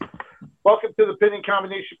Welcome to the Pinning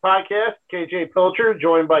Combination Podcast. KJ Pilcher,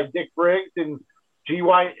 joined by Dick Briggs and G.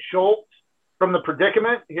 Wyatt Schultz from The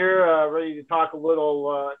Predicament here, ready to talk a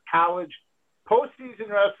little college postseason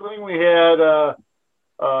wrestling. We had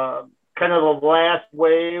kind of the last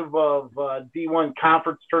wave of D1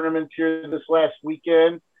 conference tournaments here this last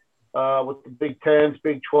weekend with the Big Tens,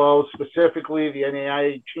 Big 12, specifically the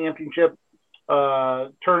NAIA Championship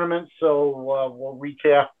tournament. So we'll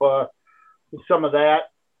recap some of that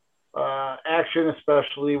action,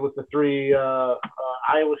 especially with the three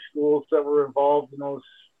Iowa schools that were involved in those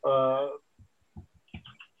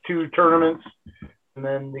two tournaments, and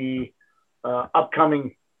then the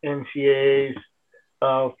upcoming NCAAs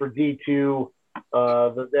for D2,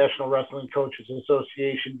 the National Wrestling Coaches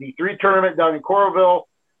Association D3 tournament down in Coralville,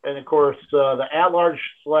 and of course the at-large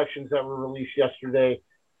selections that were released yesterday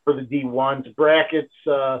for the D1s brackets.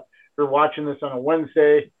 If you're watching this on a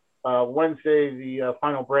Wednesday, the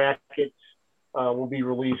final brackets will be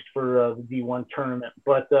released for the D1 tournament.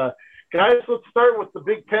 But guys, let's start with the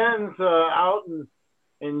Big Tens out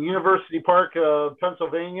in University Park,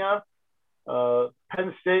 Pennsylvania.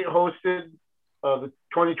 Penn State hosted the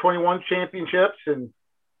 2021 championships, and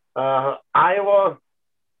Iowa,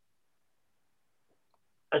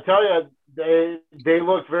 I tell you, they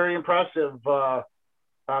looked very impressive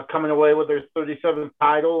coming away with their 37th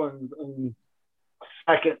title and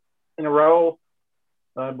second in a row.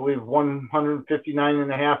 I believe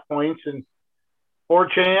 159.5 points, and 4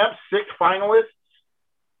 champs, 6 finalists.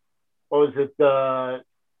 What was it?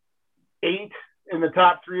 8 in the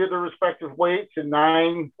top 3 of their respective weights, and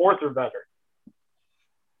 9 fourth or better.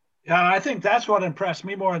 Yeah, I think that's what impressed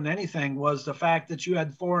me more than anything was the fact that you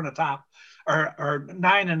had 4 in the top, or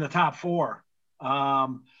 9 in the top 4.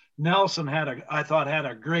 Nelson I thought had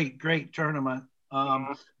a great tournament.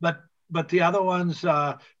 But the other ones,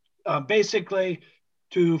 basically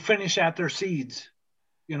to finish at their seeds.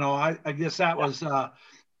 You know, I guess that was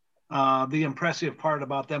the impressive part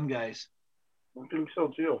about them guys. I think so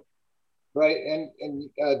too. Right, and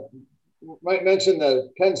might mention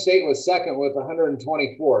that Penn State was second with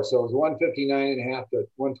 124, so it was 159.5 to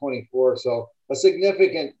 124, so a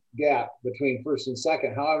significant gap between first and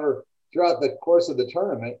second. However, throughout the course of the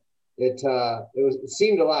tournament, it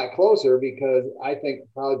seemed a lot closer because I think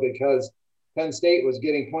probably because Penn State was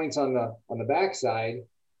getting points on the backside,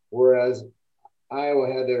 whereas Iowa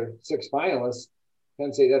had their 6 finalists.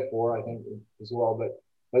 Penn State had 4, I think, as well,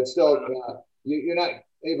 but still, you're not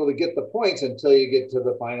able to get the points until you get to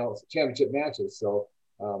the final championship matches. So,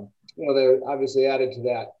 they're obviously added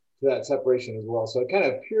to that separation as well. So it kind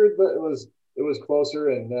of appeared that it was closer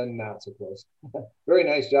and then not so close. Very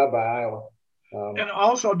nice job by Iowa. And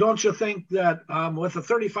also, don't you think that with a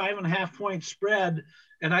 35.5 point spread,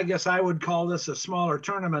 and I guess I would call this a smaller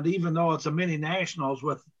tournament, even though it's a mini nationals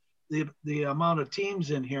with the amount of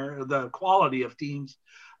teams in here, the quality of teams,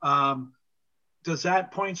 does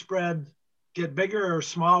that point spread get bigger or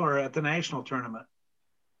smaller at the national tournament?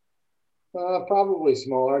 Probably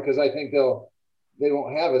smaller, because I think they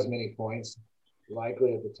won't have as many points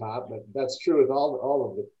likely at the top, but that's true with all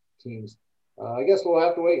of the teams. I guess we'll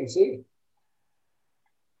have to wait and see.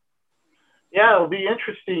 Yeah, it'll be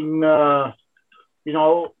interesting, because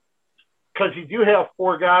you do have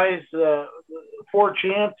 4 guys, 4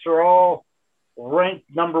 champs are all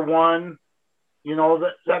ranked number 1. You know,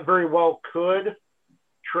 that very well could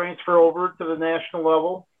transfer over to the national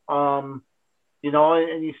level. And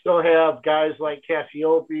you still have guys like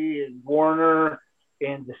Cassiope and Warner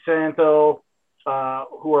and DeSanto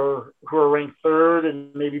who are ranked 3rd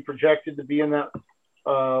and maybe projected to be in that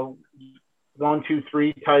 1, 2,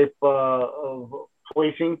 3 type of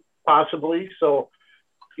placing possibly. So,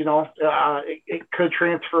 it could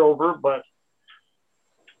transfer over, but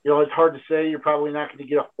it's hard to say. You're probably not going to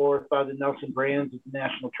get a 4th by the Nelson Brands at the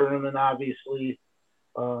national tournament, obviously.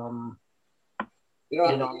 You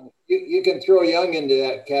can throw Young into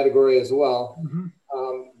that category as well. Mm-hmm.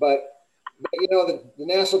 But the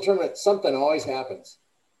national tournament, something always happens.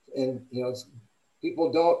 And,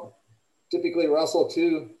 people don't typically wrestle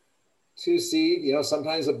two seed,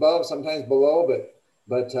 sometimes above, sometimes below,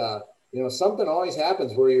 but something always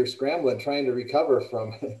happens where you're scrambling, trying to recover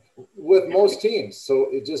from with most teams. So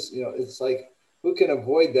it just, it's like, who can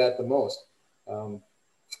avoid that the most?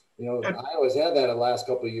 Iowa's had that the last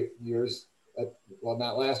couple of years. Well,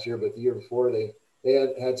 not last year, but the year before, they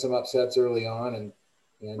had some upsets early on and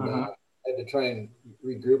had to try and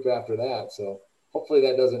regroup after that. So hopefully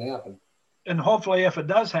that doesn't happen. And hopefully, if it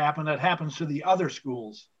does happen, it happens to the other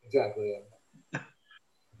schools. Exactly. Yeah.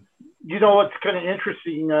 It's kind of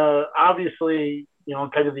interesting. Obviously,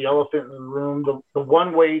 kind of the elephant in the room. The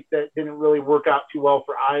one weight that didn't really work out too well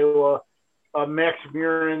for Iowa Max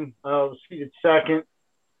Murin was seeded second,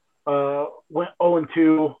 went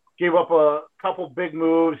 0-2, gave up a couple big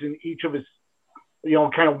moves in each of his,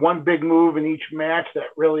 kind of one big move in each match that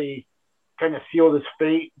really kind of sealed his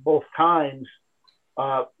fate both times.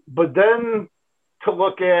 But then to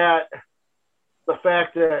look at the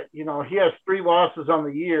fact that, he has 3 losses on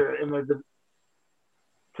the year, and they're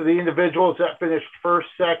to the individuals that finished first,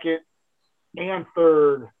 second, and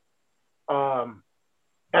third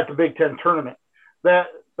at the Big Ten tournament. That's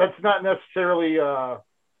not necessarily,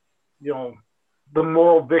 the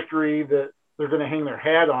moral victory that they're going to hang their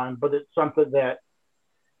hat on, but it's something that,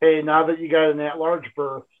 hey, now that you got an at-large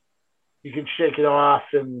berth, you can shake it off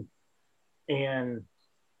and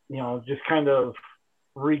just kind of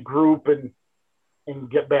regroup and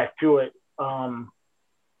get back to it.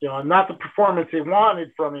 Not the performance they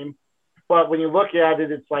wanted from him, but when you look at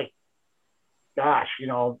it, it's like, gosh,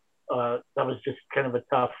 that was just kind of a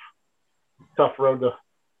tough road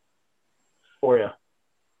for you.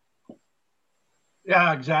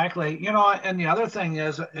 Yeah, exactly. And the other thing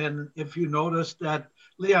is, and if you noticed that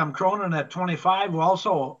Liam Cronin at 25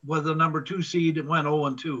 also was the number 2 seed and went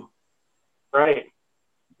 0-2. Right.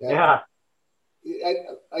 Yeah. We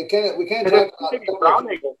kind of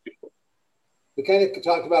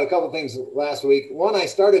talked about a couple of things last week. One, I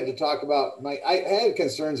started to talk about I had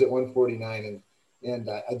concerns at 149, and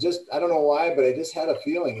I don't know why, but I just had a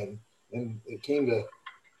feeling, and it came to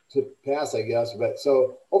pass, I guess. But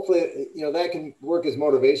so hopefully, that can work as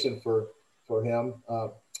motivation for him.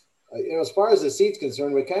 As far as the seed's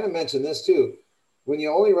concerned, we kind of mentioned this too. When you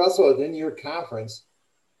only wrestle within your conference,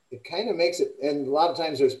 it kind of makes it, and a lot of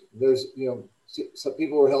times there's some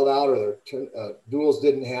people were held out, or their duels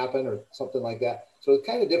didn't happen, or something like that. So it's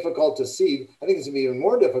kind of difficult to seed. I think it's going to be even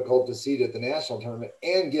more difficult to seed at the national tournament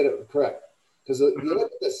and get it correct, because if you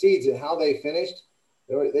look at the seeds and how they finished,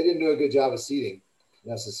 they didn't do a good job of seeding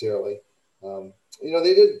necessarily.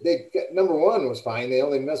 They number 1 was fine. They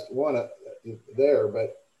only missed one there,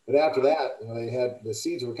 but after that, they had the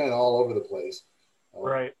seeds were kind of all over the place.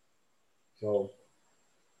 Right. So.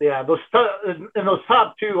 Yeah, those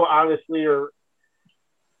top 2 honestly are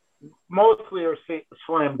mostly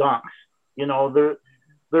slam dunks.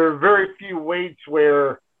 There are very few weights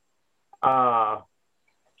where it's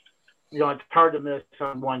hard to miss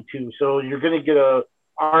on 1-2. So you're going to get a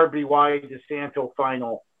RBY DeSanto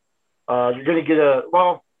final. You're going to get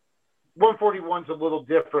 141's a little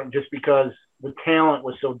different just because the talent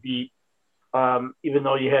was so deep. Even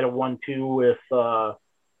though you had a 1-2 with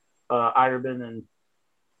Ironman and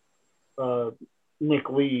Nick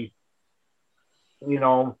Lee,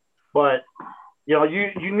 but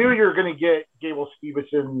you knew you were going to get Gable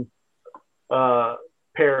Stevenson,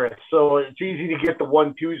 Paris, so it's easy to get the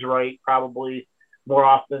 1-2s right, probably more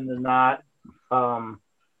often than not.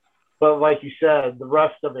 But like you said, the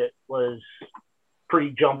rest of it was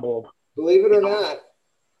pretty jumbled. Believe it or not,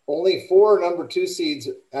 only 4 number 2 seeds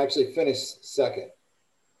actually finished second.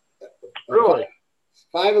 Really?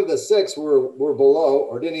 5 of the 6 were below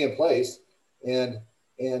or didn't even place, and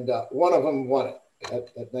one of them won it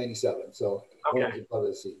at 97. So okay. Above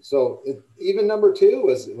the seed. So even number 2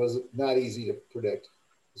 was not easy to predict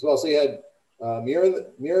as well. So you had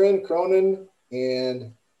Murin, Cronin,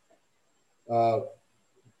 and I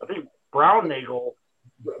think Brown-Nagel.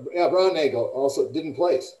 Yeah, Brown-Nagel also didn't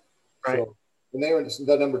place. Right. So, and they were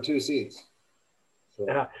the number 2 seeds. So.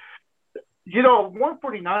 Yeah.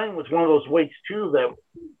 149 was one of those weights too that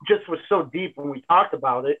just was so deep when we talked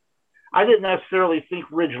about it. I didn't necessarily think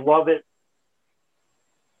Ridge Lovett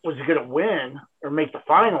was going to win or make the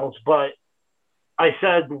finals, but I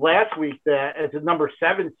said last week that as a number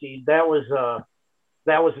 7 seed, that was a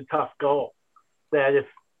tough go. That if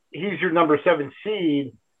he's your number 7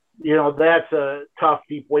 seed, that's a tough,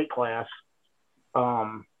 deep weight class.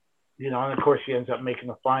 And of course he ends up making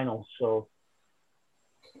the finals. So,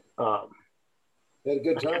 you had a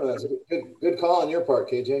good turn. That's a good call on your part,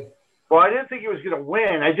 KJ. Well, I didn't think he was going to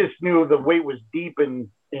win. I just knew the weight was deep and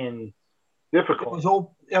difficult.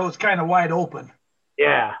 It was kind of wide open.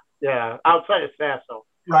 Yeah, outside of Sasso.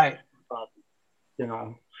 Right.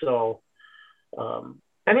 So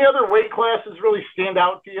any other weight classes really stand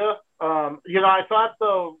out to you? I thought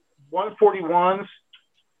the 141s,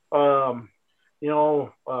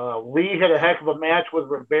 Lee had a heck of a match with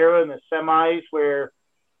Rivera in the semis where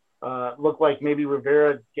looked like maybe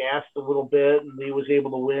Rivera gassed a little bit and Lee was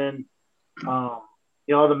able to win.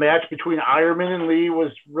 The match between Ironman and Lee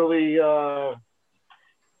was really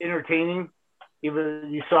entertaining.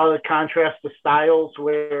 Even you saw the contrast to styles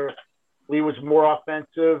where Lee was more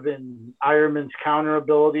offensive and Ironman's counter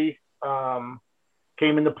ability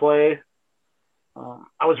came into play.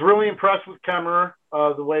 I was really impressed with Kemmerer,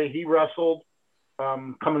 the way he wrestled,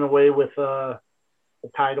 coming away with the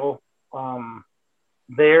title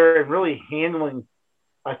there, and really handling.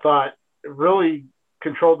 I thought really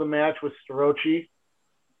controlled the match with Storochi.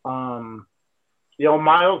 Miles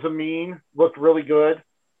Amin looked really good.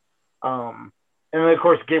 And then, of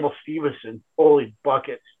course, Gable Stevenson, holy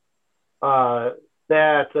buckets. That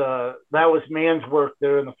was man's work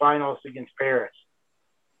there in the finals against Paris.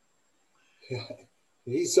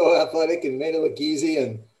 He's so athletic and made it look easy,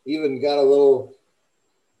 and even got a little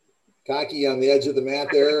cocky on the edge of the mat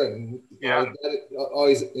there. And that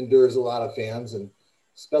always endures a lot of fans, and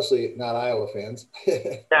especially not Iowa fans.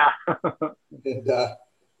 Yeah. And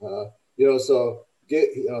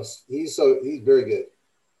he's very good.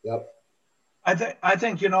 Yep. I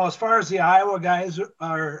think as far as the Iowa guys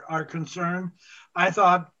are concerned, I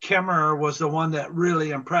thought Kemmerer was the one that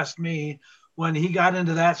really impressed me when he got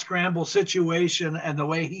into that scramble situation and the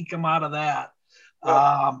way he come out of that.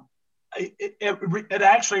 It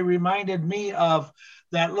actually reminded me of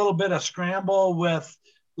that little bit of scramble with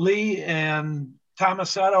Lee and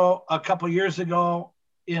Tomasetto a couple years ago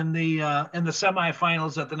in the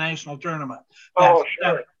semifinals at the national tournament.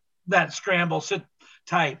 That scramble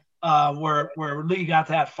type. Where Lee got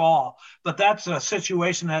that fall, but that's a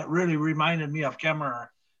situation that really reminded me of Kemmerer,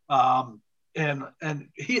 and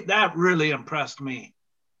that really impressed me.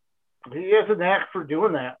 He has a knack for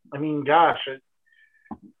doing that. I mean, gosh,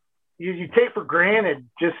 you take for granted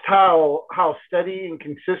just how steady and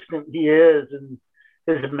consistent he is, and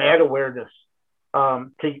his mat awareness.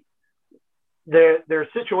 There are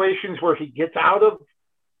situations where he gets out of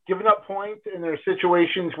giving up points, and there are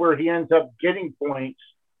situations where he ends up getting points.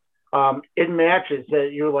 In matches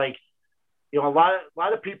that you're like, a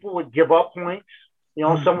lot of people would give up points.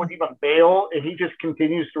 Some would even bail, and he just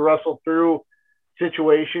continues to wrestle through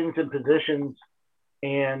situations and positions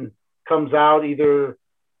and comes out either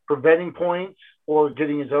preventing points or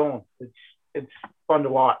getting his own. It's fun to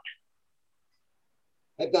watch.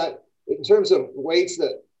 I thought in terms of weights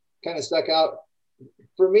that kind of stuck out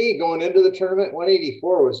for me going into the tournament,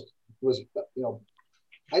 184 was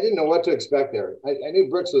I didn't know what to expect there. I knew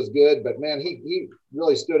Brooks was good, but man, he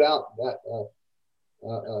really stood out.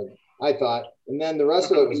 I thought, and then the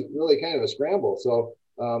rest of it was really kind of a scramble. So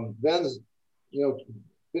Ben's,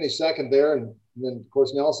 finished second there, and then of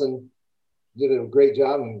course Nelson did a great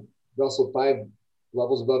job and wrestled 5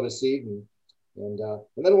 levels above his seed, and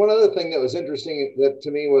then one other thing that was interesting that to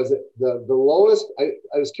me was the lowest.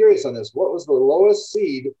 I was curious on this. What was the lowest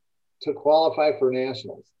seed to qualify for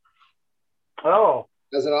nationals? Oh.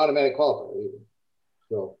 As an automatic qualifier.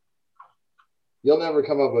 So you'll never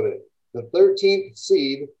come up with it. The 13th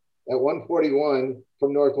seed at 141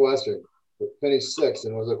 from Northwestern finished 6th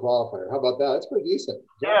and was a qualifier. How about that? That's pretty decent.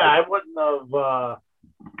 Yeah, I wouldn't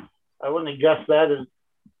have guessed that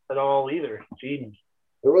at all either. Genius.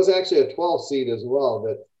 There was actually a 12th seed as well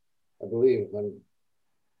that I believe. But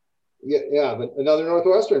another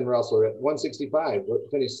Northwestern wrestler at 165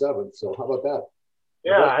 finished 7th. So how about that?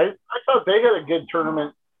 Yeah, I thought they had a good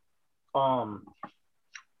tournament as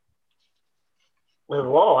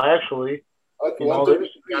well, actually. Okay,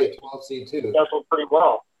 133 at 12 seed too. That's pretty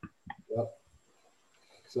well. Yep.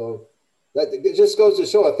 So that it just goes to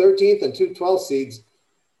show a 13th and 2 12th seeds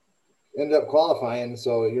end up qualifying,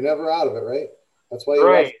 so you're never out of it, right? That's why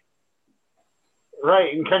you're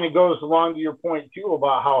right, and kind of goes along to your point too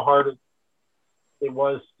about how hard it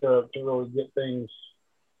was to really get things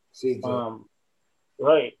seeds.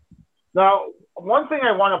 Right. Now, one thing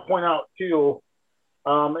I want to point out too,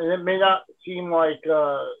 and it may not seem like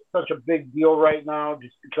such a big deal right now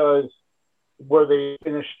just because where they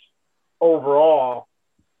finished overall,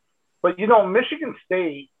 but Michigan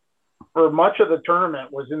State for much of the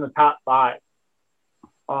tournament was in the top 5.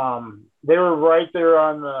 They were right there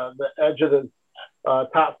on the edge of the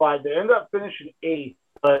top 5. They ended up finishing 8th,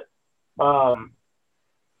 but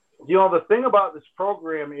the thing about this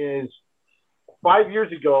program is 5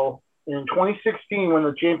 years ago, in 2016, when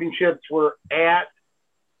the championships were at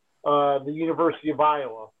the University of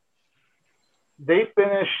Iowa, they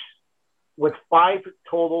finished with 5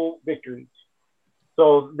 total victories.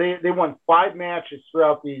 So they won 5 matches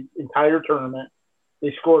throughout the entire tournament.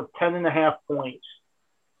 They scored 10.5 points.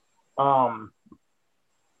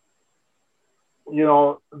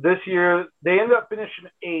 This year they ended up finishing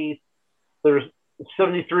 8th. There's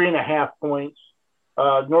 73.5 points.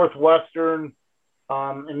 Northwestern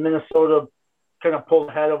and Minnesota kind of pulled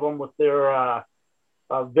ahead of them with their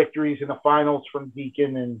victories in the finals from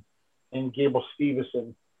Deacon and Gable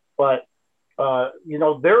Stevenson. But,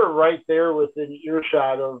 they're right there within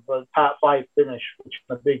earshot of a top 5 finish, which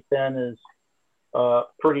in the Big Ten is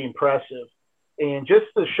pretty impressive. And just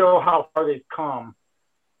to show how far they've come,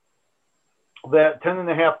 that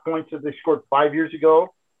 10.5 points that they scored 5 years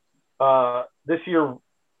ago, this year,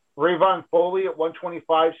 Rayvon Foley at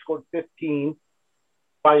 125 scored 15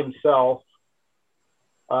 by himself.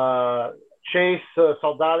 Chase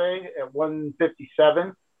Saldate at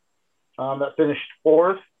 157 that finished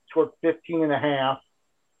fourth, scored 15.5.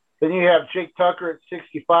 Then you have Jake Tucker at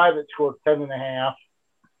 65 that scored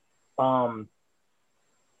 10.5.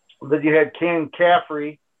 Then you had Ken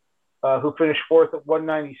Caffrey, who finished fourth at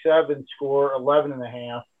 197, score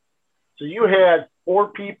 11.5. So you had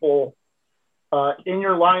 4 people in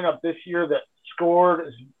your lineup this year that scored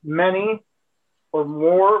as many or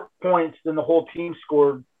more points than the whole team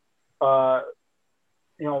scored,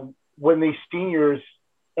 when these seniors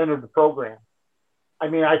entered the program. I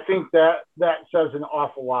mean, I think that says an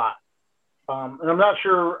awful lot. And I'm not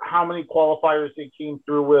sure how many qualifiers they came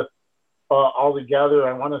through with altogether.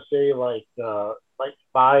 I want to say like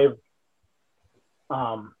 5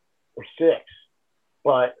 or 6.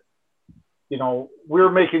 But, we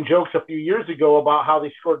were making jokes a few years ago about how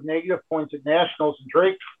they scored negative points at nationals, and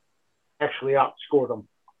Drake actually outscored them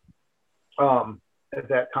at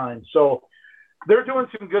that time. So they're doing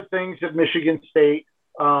some good things at Michigan State.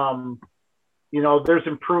 There's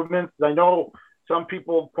improvements. I know some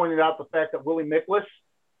people pointed out the fact that Willie Miklas,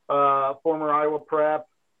 former Iowa Prep,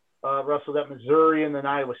 wrestled at Missouri and then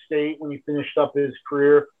Iowa State when he finished up his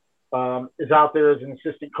career, is out there as an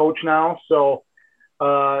assistant coach now. So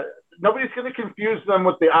nobody's going to confuse them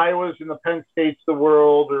with the Iowas and the Penn States of the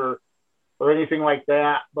world or anything like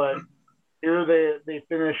that. But here they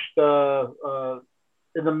finished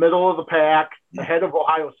in the middle of the pack, ahead of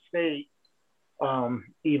Ohio State,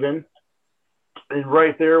 even, and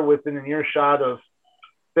right there within an earshot of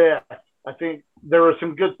fifth. I think there were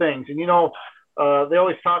some good things. And, they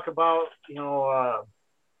always talk about, your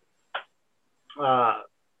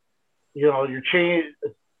chain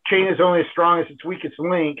is only as strong as its weakest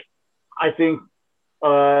link. I think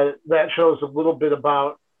that shows a little bit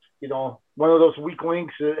about, one of those weak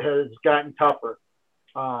links has gotten tougher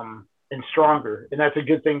and stronger. And that's a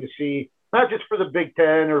good thing to see, not just for the Big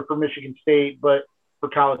Ten or for Michigan State, but for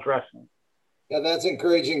college wrestling. Yeah, that's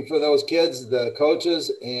encouraging for those kids, the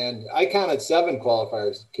coaches, and I counted 7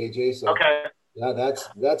 qualifiers, KJ. So okay, yeah, that's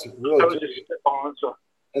really good.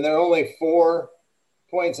 And there are only 4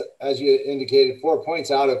 points, as you indicated, 4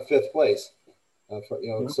 points out of 5th place.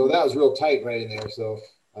 So that was real tight right in there. So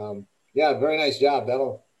yeah, very nice job.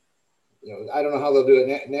 That'll, I don't know how they'll do it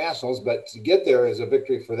at nationals, but to get there is a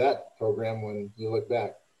victory for that program when you look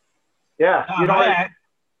back. Yeah,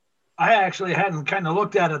 I actually hadn't kind of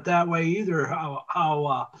looked at it that way either.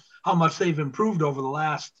 How much they've improved over the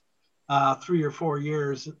last 3 or 4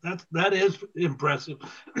 years. That is impressive.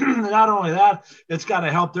 Not only that, it's got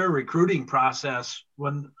to help their recruiting process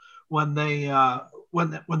when they have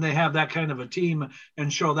that kind of a team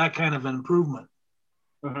and show that kind of an improvement.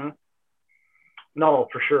 Mm-hmm. No,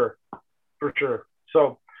 for sure.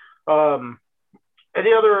 So,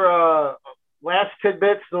 any other last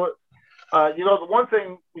tidbits? The one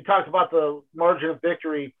thing we talked about, the margin of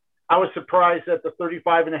victory, I was surprised that the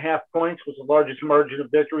 35.5 points was the largest margin of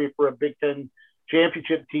victory for a Big Ten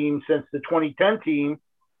championship team since the 2010 team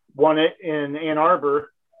won it in Ann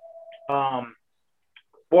Arbor. Boy,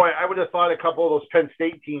 I would have thought a couple of those Penn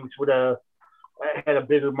State teams would have had a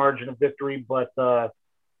bigger margin of victory, but it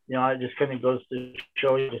just kind of goes to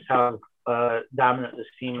show you just how dominant this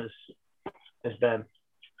team has been.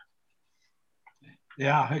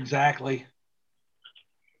 Yeah, exactly.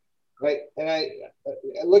 Right. And I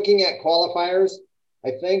looking at qualifiers,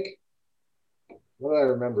 I think, what do I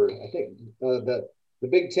remember? I think the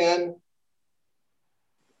Big Ten,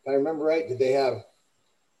 if I remember right, I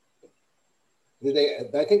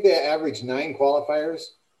think they averaged 9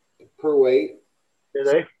 qualifiers per weight. Did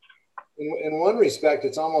they? In one respect,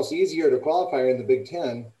 it's almost easier to qualify in the Big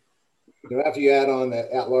Ten, after you add on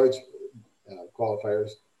the at-large qualifiers,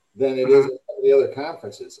 than it is the other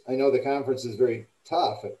conferences. I know the conference is very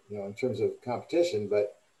tough, in terms of competition,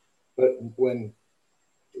 but when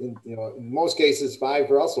in most cases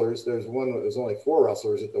 5 wrestlers, there's only 4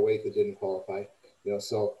 wrestlers at the weight that didn't qualify.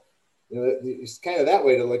 So it's kind of that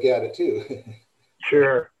way to look at it too.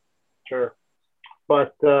 Sure.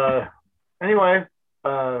 But anyway,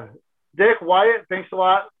 Dick, Wyatt, thanks a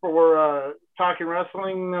lot for talking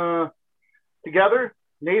wrestling together.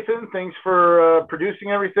 Nathan, thanks for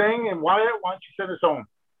producing everything. And Wyatt, why don't you send us home?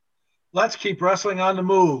 Let's keep wrestling on the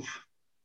move.